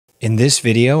In this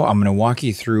video, I'm going to walk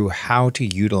you through how to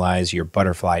utilize your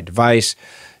Butterfly device.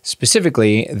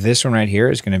 Specifically, this one right here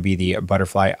is going to be the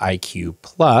Butterfly IQ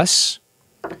Plus.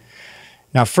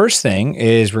 Now, first thing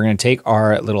is we're going to take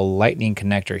our little lightning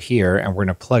connector here and we're going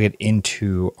to plug it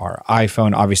into our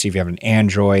iPhone. Obviously, if you have an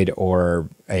Android or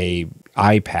a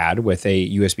iPad with a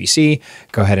USB-C,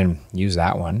 go ahead and use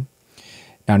that one.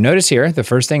 Now notice here, the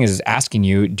first thing is asking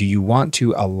you, do you want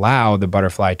to allow the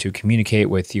Butterfly to communicate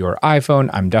with your iPhone?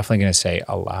 I'm definitely going to say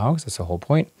allow, because that's the whole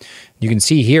point. You can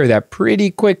see here that pretty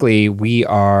quickly we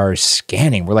are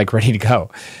scanning. We're like ready to go,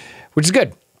 which is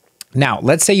good. Now,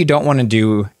 let's say you don't want to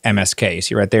do MSK.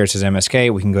 See right there, it says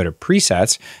MSK. We can go to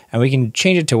presets and we can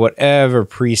change it to whatever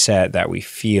preset that we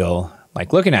feel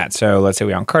like looking at. So let's say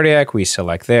we want cardiac, we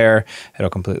select there. It'll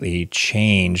completely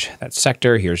change that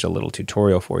sector. Here's a little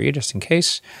tutorial for you just in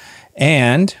case.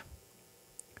 And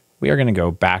we are going to go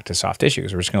back to soft tissue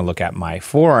because we're just going to look at my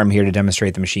forearm here to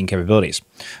demonstrate the machine capabilities.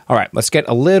 All right, let's get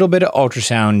a little bit of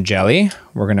ultrasound jelly.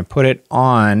 We're going to put it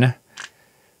on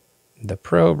the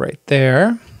probe right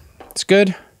there. It's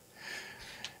good.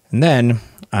 And then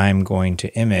I'm going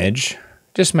to image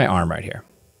just my arm right here.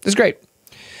 This is great.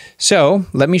 So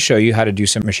let me show you how to do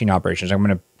some machine operations. I'm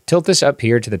going to tilt this up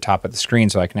here to the top of the screen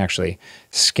so I can actually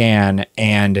scan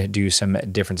and do some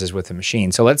differences with the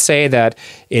machine. So let's say that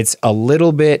it's a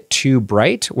little bit too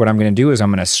bright. What I'm going to do is I'm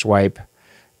going to swipe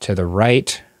to the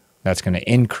right. That's going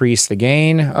to increase the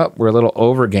gain. Oh, we're a little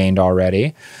overgained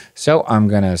already. So I'm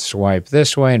going to swipe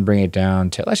this way and bring it down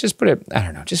to, let's just put it, I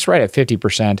don't know, just right at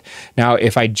 50%. Now,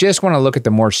 if I just want to look at the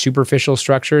more superficial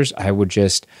structures, I would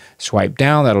just swipe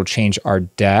down. That'll change our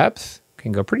depth.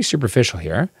 Can go pretty superficial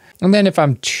here. And then if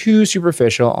I'm too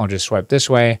superficial, I'll just swipe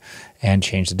this way and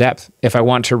change the depth. If I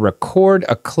want to record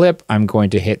a clip, I'm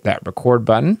going to hit that record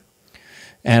button.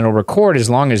 And it'll record as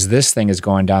long as this thing is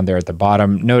going down there at the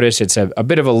bottom. Notice it's a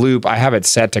bit of a loop. I have it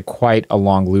set to quite a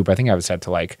long loop. I think I have it set to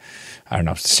like, I don't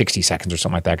know, 60 seconds or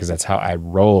something like that because that's how I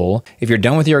roll. If you're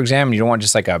done with your exam and you don't want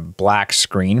just like a black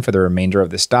screen for the remainder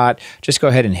of this dot, just go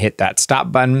ahead and hit that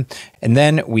stop button. And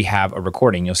then we have a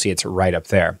recording. You'll see it's right up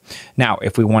there. Now,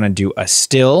 if we want to do a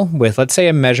still with, let's say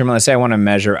a measurement, let's say I want to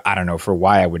measure, I don't know for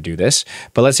why I would do this,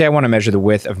 but let's say I want to measure the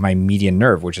width of my median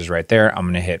nerve, which is right there. I'm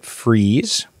going to hit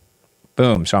freeze.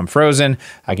 Boom. So I'm frozen.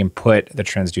 I can put the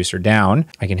transducer down.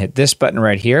 I can hit this button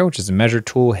right here, which is the measure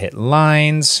tool, hit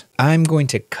lines. I'm going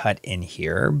to cut in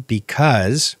here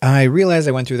because I realized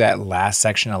I went through that last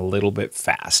section a little bit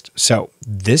fast. So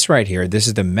this right here, this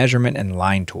is the measurement and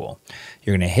line tool.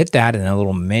 You're going to hit that and a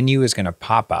little menu is going to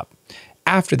pop up.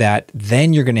 After that,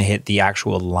 then you're going to hit the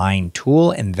actual line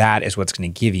tool, and that is what's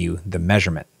going to give you the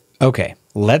measurement. Okay,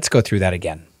 let's go through that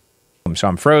again. So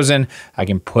I'm frozen. I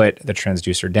can put the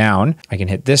transducer down. I can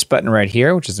hit this button right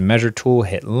here, which is the measure tool,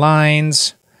 hit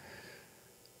lines,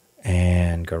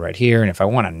 and go right here. And if I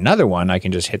want another one, I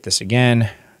can just hit this again,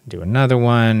 do another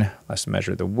one. Let's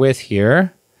measure the width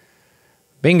here.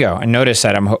 Bingo. And notice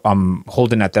that I'm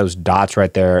holding at those dots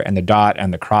right there, and the dot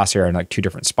and the crosshair are in like two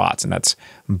different spots, and that's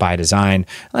by design.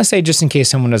 Let's say just in case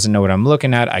someone doesn't know what I'm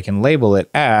looking at, I can label it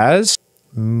as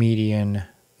median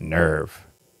nerve.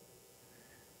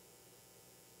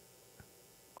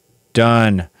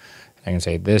 Done. I can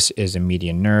say this is a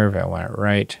median nerve. I want it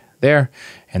right there.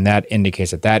 And that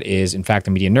indicates that that is, in fact,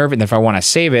 the median nerve. And if I want to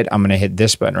save it, I'm going to hit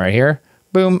this button right here.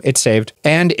 Boom, it's saved.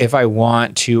 And if I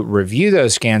want to review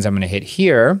those scans, I'm going to hit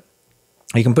here.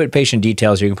 You can put patient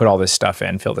details. You can put all this stuff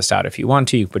in, fill this out if you want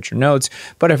to. You can put your notes.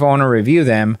 But if I want to review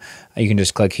them, you can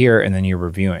just click here and then you're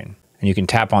reviewing. And you can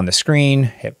tap on the screen,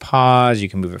 hit pause, you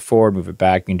can move it forward, move it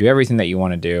back, you can do everything that you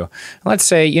want to do. And let's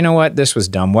say, you know what, this was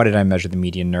dumb. Why did I measure the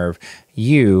median nerve?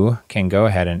 You can go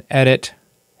ahead and edit,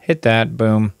 hit that,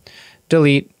 boom,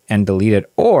 delete, and delete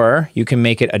it. Or you can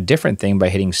make it a different thing by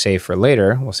hitting save for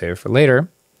later. We'll save it for later.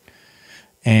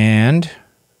 And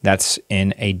that's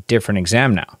in a different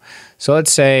exam now. So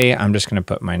let's say I'm just going to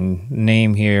put my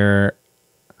name here.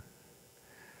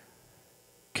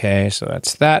 Okay, so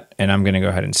that's that. And I'm going to go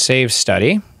ahead and save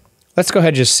study. Let's go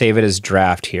ahead and just save it as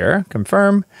draft here.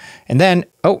 Confirm. And then,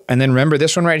 oh, and then remember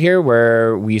this one right here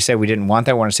where we said we didn't want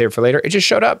that, want to save it for later. It just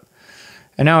showed up.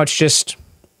 And now it's just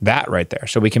that right there.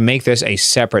 So we can make this a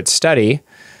separate study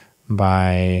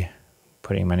by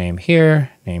putting my name here.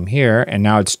 And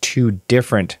now it's two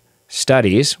different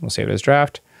studies. We'll save it as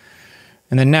draft.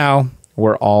 And then now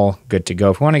we're all good to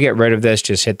go. If we want to get rid of this,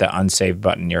 just hit the unsave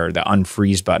button or the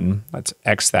unfreeze button. Let's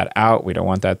X that out. We don't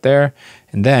want that there.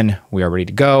 And then we are ready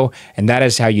to go. And that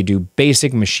is how you do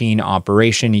basic machine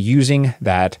operation using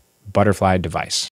that Butterfly device.